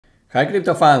Hi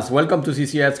crypto fans, welcome to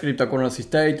CCS Cryptocurrency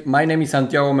State. My name is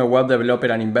Santiago, I'm a web developer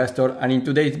and investor, and in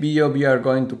today's video we are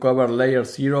going to cover Layer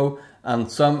Zero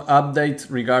and some updates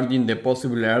regarding the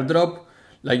possible airdrop.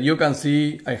 Like you can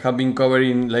see, I have been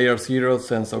covering Layer Zero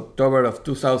since October of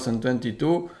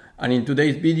 2022, and in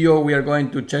today's video we are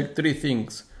going to check three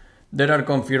things. There are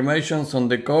confirmations on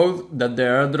the code that the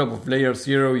airdrop of Layer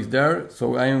Zero is there,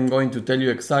 so I am going to tell you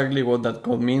exactly what that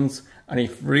code means and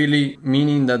if really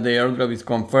meaning that the airdrop is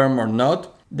confirmed or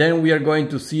not. Then we are going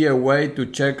to see a way to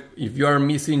check if you are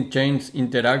missing chain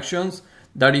interactions.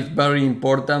 That is very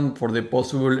important for the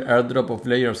possible airdrop of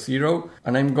Layer Zero,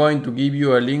 and I'm going to give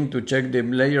you a link to check the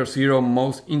Layer Zero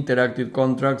most interactive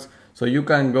contracts so you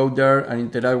can go there and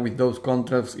interact with those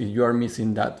contracts if you are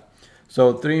missing that.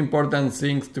 So three important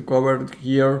things to cover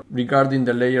here regarding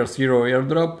the Layer Zero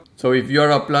airdrop. So if you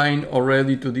are applying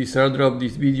already to this airdrop,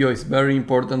 this video is very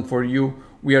important for you.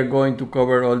 We are going to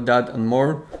cover all that and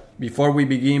more. Before we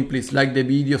begin, please like the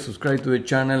video, subscribe to the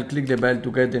channel, click the bell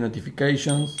to get the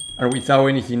notifications. And without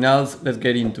anything else, let's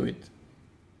get into it.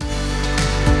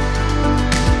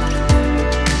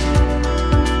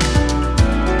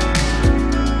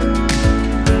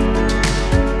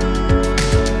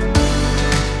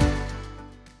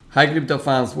 Hi crypto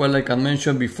fans, well, like I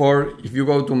mentioned before, if you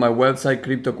go to my website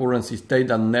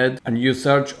cryptocurrencystate.net and you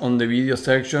search on the video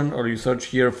section or you search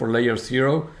here for Layer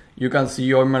Zero, you can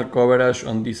see all my coverage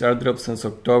on this airdrop since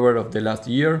October of the last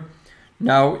year.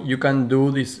 Now you can do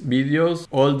these videos,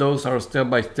 all those are step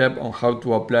by step on how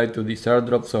to apply to this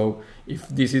airdrop. So if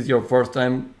this is your first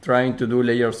time trying to do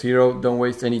Layer Zero, don't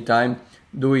waste any time,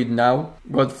 do it now.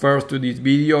 Go first to this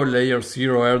video, Layer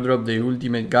Zero airdrop, the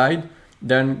ultimate guide.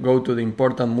 Then go to the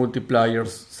important multipliers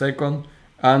second,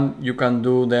 and you can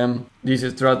do this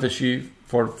strategy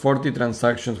for 40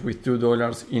 transactions with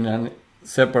 $2 in a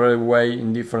separate way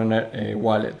in different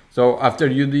wallet. So after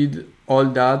you did all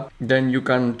that, then you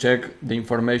can check the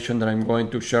information that I'm going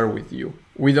to share with you.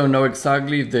 We don't know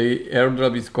exactly if the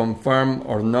airdrop is confirmed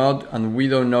or not, and we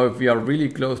don't know if we are really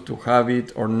close to have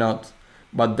it or not.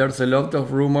 But there's a lot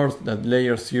of rumors that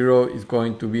Layer Zero is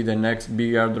going to be the next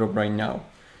big airdrop right now.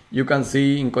 You can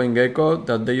see in CoinGecko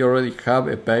that they already have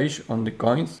a page on the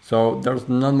coins, so there's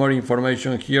not more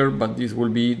information here, but this will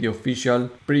be the official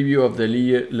preview of the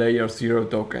Layer Zero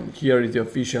token. Here is the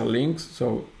official links,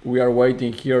 so we are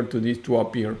waiting here to this to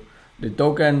appear. The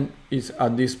token is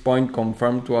at this point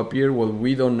confirmed to appear. What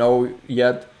we don't know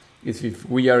yet is if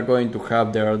we are going to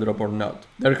have the airdrop or not.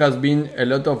 There has been a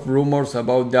lot of rumors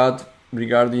about that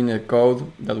regarding a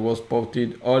code that was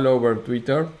posted all over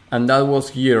Twitter, and that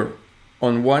was here.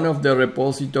 On one of the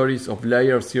repositories of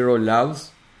Layer Zero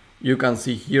Labs, you can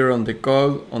see here on the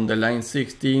code, on the line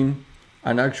 16,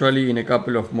 and actually in a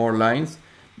couple of more lines,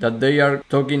 that they are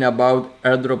talking about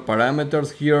airdrop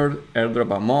parameters here,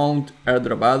 airdrop amount,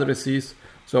 airdrop addresses.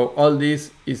 So all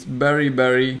this is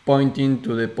very pointing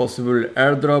to the possible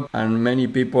airdrop, and many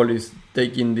people is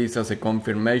taking this as a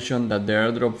confirmation that the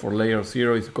airdrop for Layer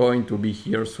Zero is going to be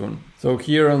here soon. So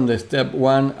here on the step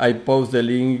 1, I post the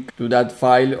link to that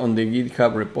file on the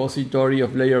GitHub repository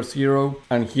of Layer Zero,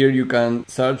 and here you can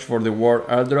search for the word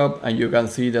airdrop and you can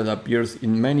see that appears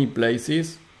in many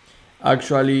places.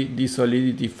 Actually, this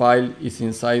Solidity file is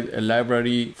inside a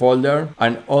library folder,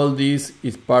 and all this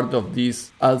is part of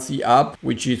this ALSI app,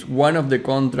 which is one of the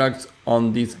contracts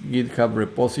on this GitHub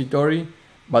repository,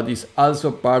 but is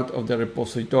also part of the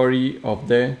repository of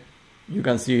the, you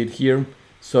can see it here,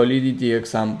 Solidity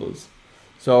examples.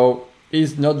 So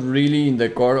it's not really in the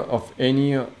core of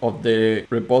any of the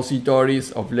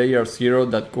repositories of Layer Zero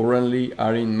that currently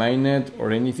are in mainnet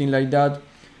or anything like that.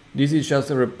 This is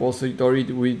just a repository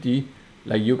with the,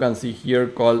 like you can see here,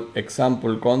 called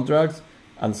example contracts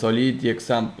and Solidity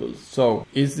examples. So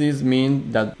does this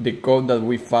mean that the code that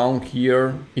we found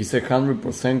here is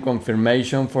 100%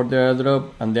 confirmation for the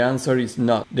airdrop? And the answer is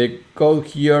not. The code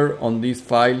here on this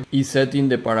file is setting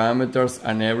the parameters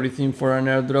and everything for an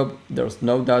airdrop. There's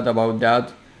no doubt about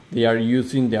that. They are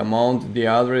using the amount, the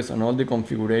address, and all the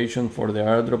configuration for the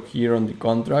airdrop here on the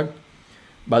contract.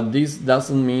 But this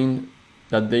doesn't mean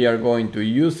that they are going to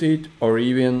use it, or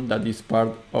even that is part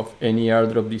of any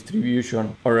airdrop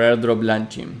distribution or airdrop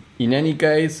launching. In any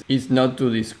case, it's not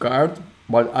to discard,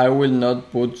 but I will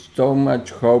not put so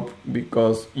much hope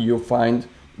because you find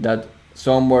that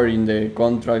somewhere in the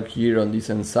contract here on this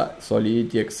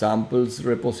Solidity examples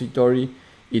repository,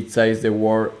 it says the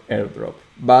word airdrop.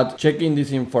 But checking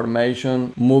this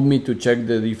information moved me to check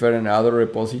the different other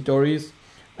repositories,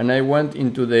 and I went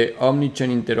into the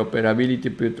Omnichain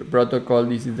Interoperability Protocol.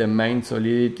 This is the main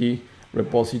Solidity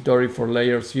repository for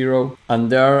Layer Zero, and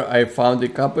there I found a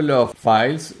couple of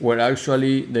files where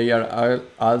actually they are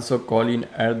also calling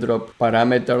airdrop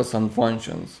parameters and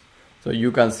functions. So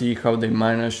you can see how they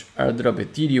manage airdrop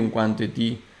Ethereum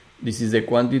quantity. This is the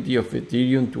quantity of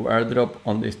Ethereum to airdrop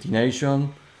on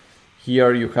destination.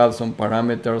 Here you have some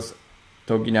parameters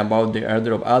talking about the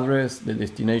airdrop address, the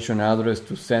destination address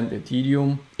to send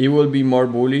Ethereum. It will be more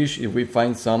bullish if we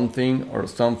find something or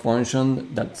some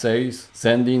function that says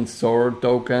sending SOL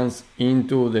tokens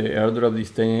into the airdrop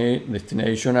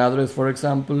destination address, for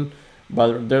example.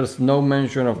 But there's no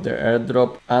mention of the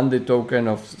airdrop and the token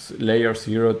of Layer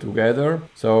Zero together.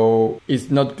 So it's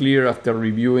not clear after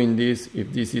reviewing this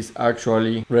if this is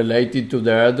actually related to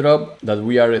the airdrop that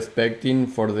we are expecting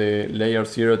for the Layer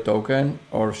Zero token,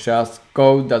 or just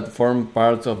code that form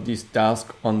parts of this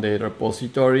task on the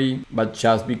repository, but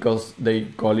just because they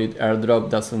call it airdrop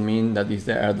doesn't mean that it's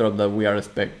the airdrop that we are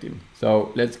expecting.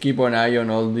 So let's keep an eye on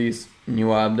all these new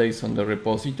updates on the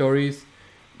repositories.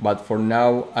 But for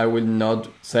now, I will not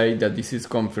say that this is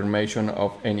confirmation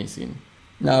of anything.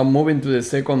 Now moving to the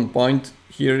second point,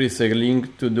 here is a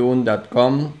link to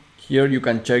dune.com. Here you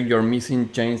can check your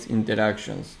missing chains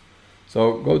interactions.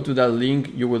 So go to that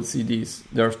link, you will see this.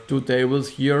 There's two tables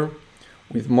here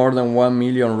with more than 1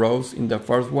 million rows in the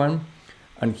first one.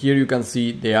 And here you can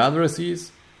see the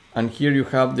addresses. And here you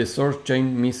have the source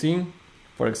chain missing,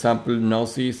 for example,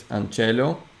 Gnosis and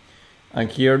Cello. And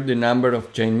here the number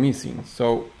of chain missing.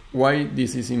 So why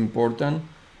this is important?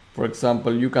 For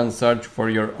example, you can search for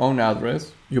your own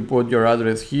address. You put your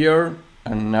address here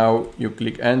and now you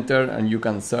click enter and you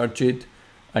can search it,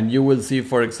 and you will see,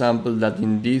 for example, that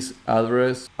in this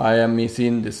address I am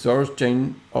missing the source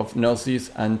chain of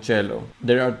Gnosis and Cello.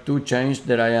 There are two chains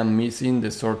that I am missing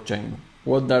the source chain.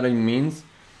 What that means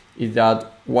is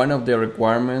that one of the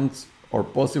requirements or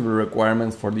possible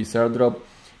requirements for this airdrop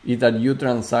is that you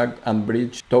transact and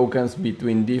bridge tokens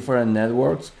between different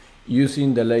networks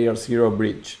using the Layer Zero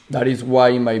bridge. That is why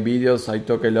in my videos I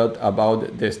talk a lot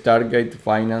about the Stargate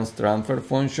finance transfer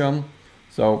function.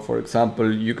 So for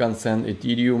example, you can send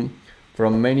Ethereum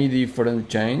from many different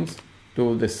chains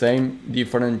to the same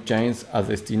different chains as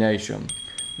destination.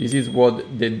 This is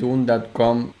what the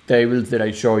dune.com tables that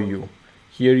I show you.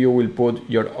 Here you will put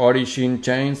your origin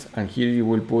chains and here you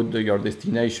will put your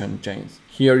destination chains.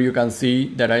 Here you can see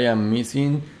that I am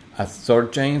missing as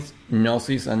source chains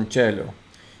Gnosis and Cello.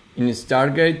 In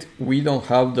Stargate we don't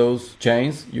have those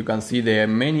chains. You can see there are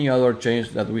many other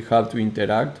chains that we have to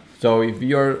interact. So if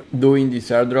you're doing this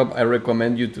airdrop, I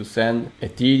recommend you to send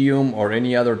Ethereum or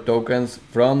any other tokens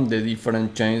from the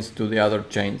different chains to the other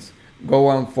chains. Go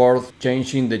and forth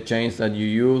changing the chains that you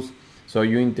use. So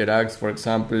you interact, for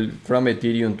example, from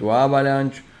Ethereum to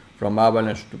Avalanche, from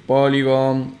Avalanche to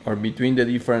Polygon, or between the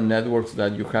different networks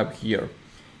that you have here.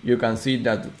 You can see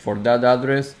that for that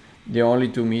address, the only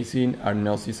two missing are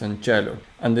Gnosis and Cello.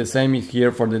 And the same is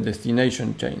here for the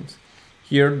destination chains.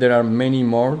 Here there are many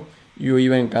more. You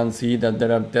even can see that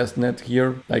there are testnets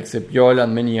here, like Sepiol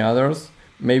and many others.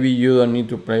 Maybe you don't need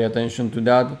to pay attention to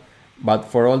that, but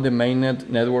for all the mainnet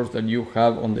networks that you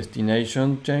have on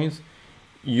destination chains,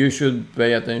 you should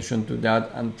pay attention to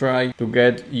that and try to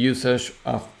get usage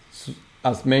of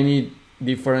as many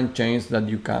different chains that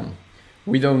you can.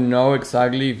 We don't know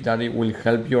exactly if that it will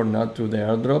help you or not to the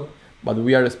airdrop, but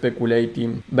we are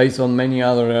speculating based on many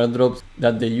other airdrops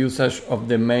that the usage of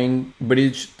the main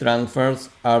bridge transfers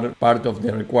are part of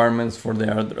the requirements for the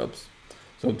airdrops.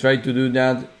 So try to do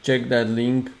that, check that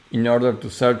link in order to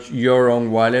search your own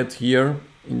wallet here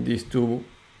in these two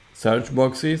search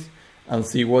boxes and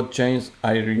see what chains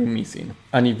are you missing.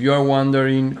 And if you are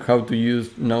wondering how to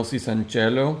use Gnosis and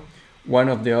Cello, one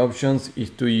of the options is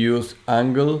to use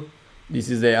Angle. This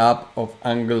is the app of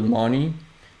Angle Money.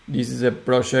 This is a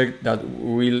project that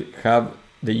will have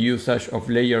the usage of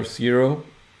Layer Zero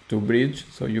to bridge.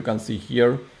 So you can see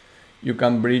here, you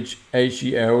can bridge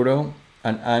Euro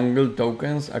and Angle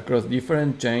tokens across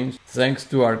different chains thanks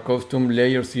to our custom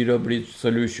Layer Zero bridge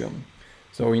solution.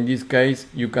 So in this case,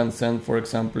 you can send, for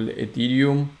example,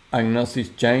 Ethereum and Gnosis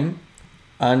chain,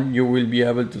 and you will be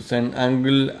able to send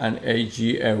Angle and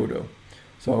Euro.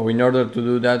 So in order to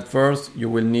do that, first you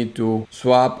will need to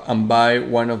swap and buy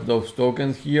one of those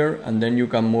tokens here, and then you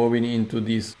can move it into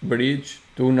this bridge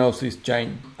to Gnosis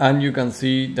chain. And you can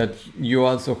see that you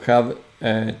also have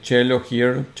Cello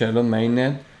here, Cello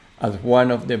mainnet, as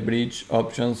one of the bridge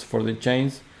options for the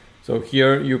chains. So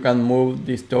here you can move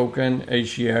this token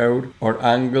Euro or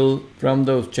Angle from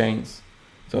those chains.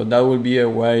 So that will be a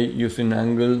way using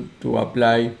Angle to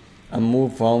apply and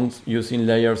move funds using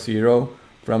Layer Zero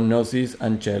from Gnosis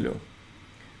and Cello.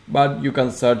 but you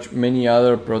can search many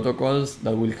other protocols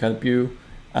that will help you,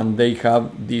 and they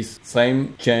have these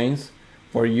same chains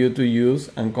for you to use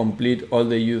and complete all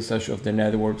the usage of the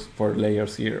networks for Layer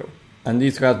Zero. And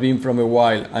this has been from a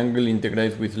while. Angle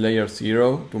integrates with Layer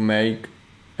Zero to make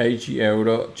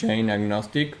Euro chain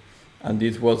agnostic, and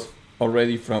this was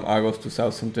already from August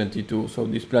 2022. So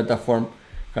this platform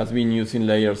has been using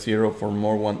Layer Zero for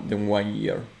more than 1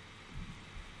 year.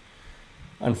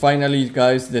 And finally,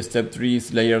 guys, the step 3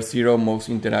 is Layer Zero most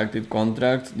interactive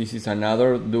contracts. This is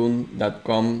another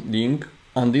dune.com link,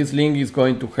 and this link is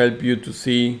going to help you to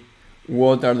see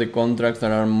what are the contracts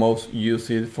that are most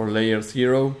used for Layer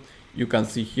Zero. You can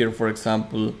see here, for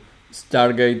example,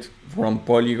 Stargate from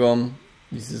Polygon.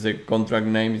 This is a contract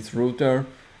name, it's router,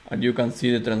 and you can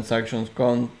see the transactions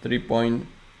count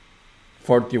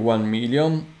 3.41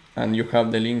 million, and you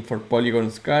have the link for Polygon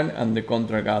scan and the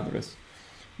contract address.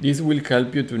 This will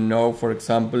help you to know, for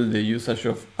example, the usage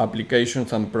of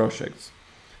applications and projects.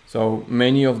 So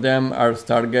many of them are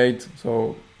Stargate,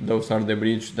 so those are the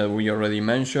bridge that we already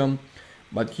mentioned.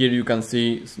 But here you can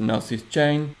see Gnosis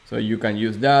chain, so you can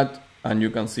use that. And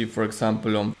you can see, for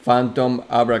example, on Phantom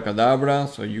Abracadabra,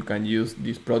 so you can use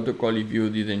this protocol if you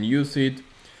didn't use it.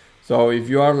 So if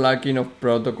you are lacking of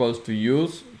protocols to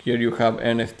use, here you have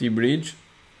NFT bridge.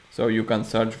 So you can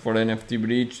search for NFT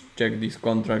bridge, check this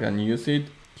contract and use it.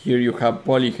 Here you have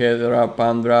Polyhedra,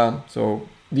 Pandra. So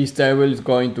this table is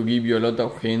going to give you a lot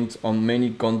of hints on many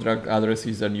contract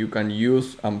addresses that you can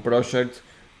use and projects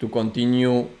to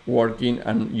continue working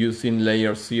and using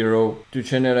Layer Zero to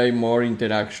generate more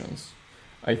interactions.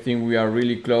 I think we are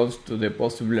really close to the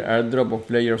possible airdrop of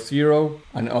Layer Zero,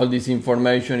 and all this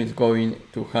information is going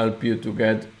to help you to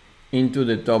get into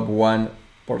the top 1%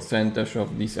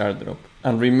 of this airdrop.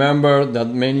 And remember that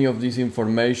many of this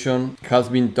information has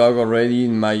been talked already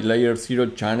in my Layer Zero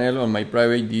channel on my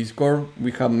private Discord.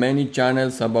 We have many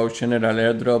channels about general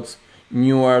airdrops,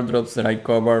 new airdrops that I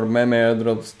cover, meme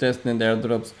airdrops, testnet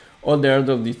airdrops. All the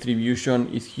airdrop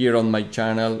distribution is here on my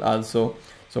channel also,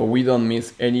 so we don't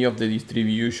miss any of the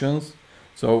distributions.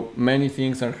 So many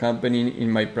things are happening in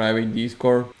my private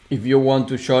Discord. If you want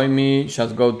to join me,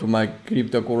 just go to my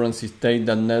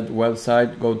cryptocurrencystate.net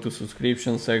website, go to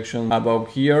subscription section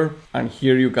above here, and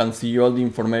here you can see all the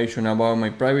information about my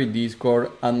private Discord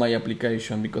and my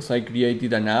application, because I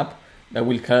created an app that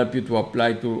will help you to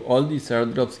apply to all these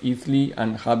airdrops easily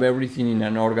and have everything in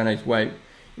an organized way.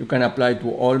 You can apply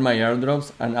to all my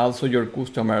airdrops and also your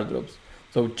custom airdrops.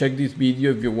 So check this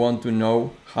video if you want to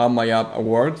know how my app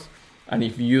works. And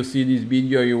if you see this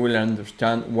video, you will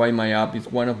understand why my app is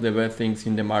one of the best things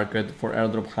in the market for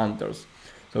airdrop hunters.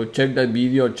 So check that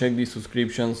video, check the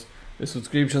subscriptions. The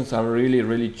subscriptions are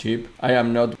really cheap. I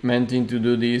am not meaning to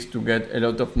do this to get a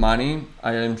lot of money.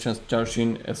 I am just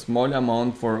charging a small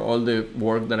amount for all the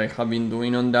work that I have been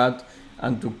doing on that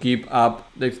and to keep up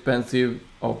the expenses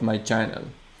of my channel.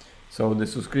 So the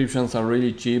subscriptions are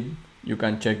really cheap. You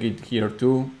can check it here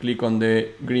too. Click on the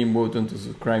green button to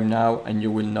subscribe now and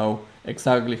you will know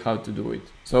exactly how to do it.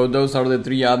 So those are the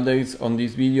 3 updates on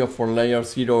this video for Layer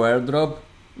Zero airdrop.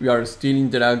 We are still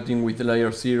interacting with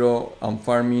Layer Zero and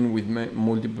farming with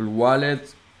multiple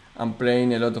wallets and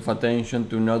paying a lot of attention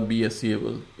to not be a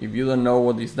civil. If you don't know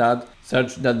what is that,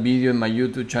 search that video in my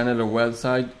YouTube channel or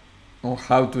website on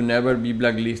how to never be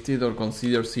blacklisted or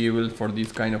considered civil for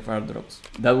these kind of airdrops.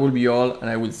 That will be all, and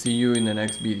I will see you in the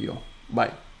next video.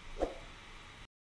 Bye.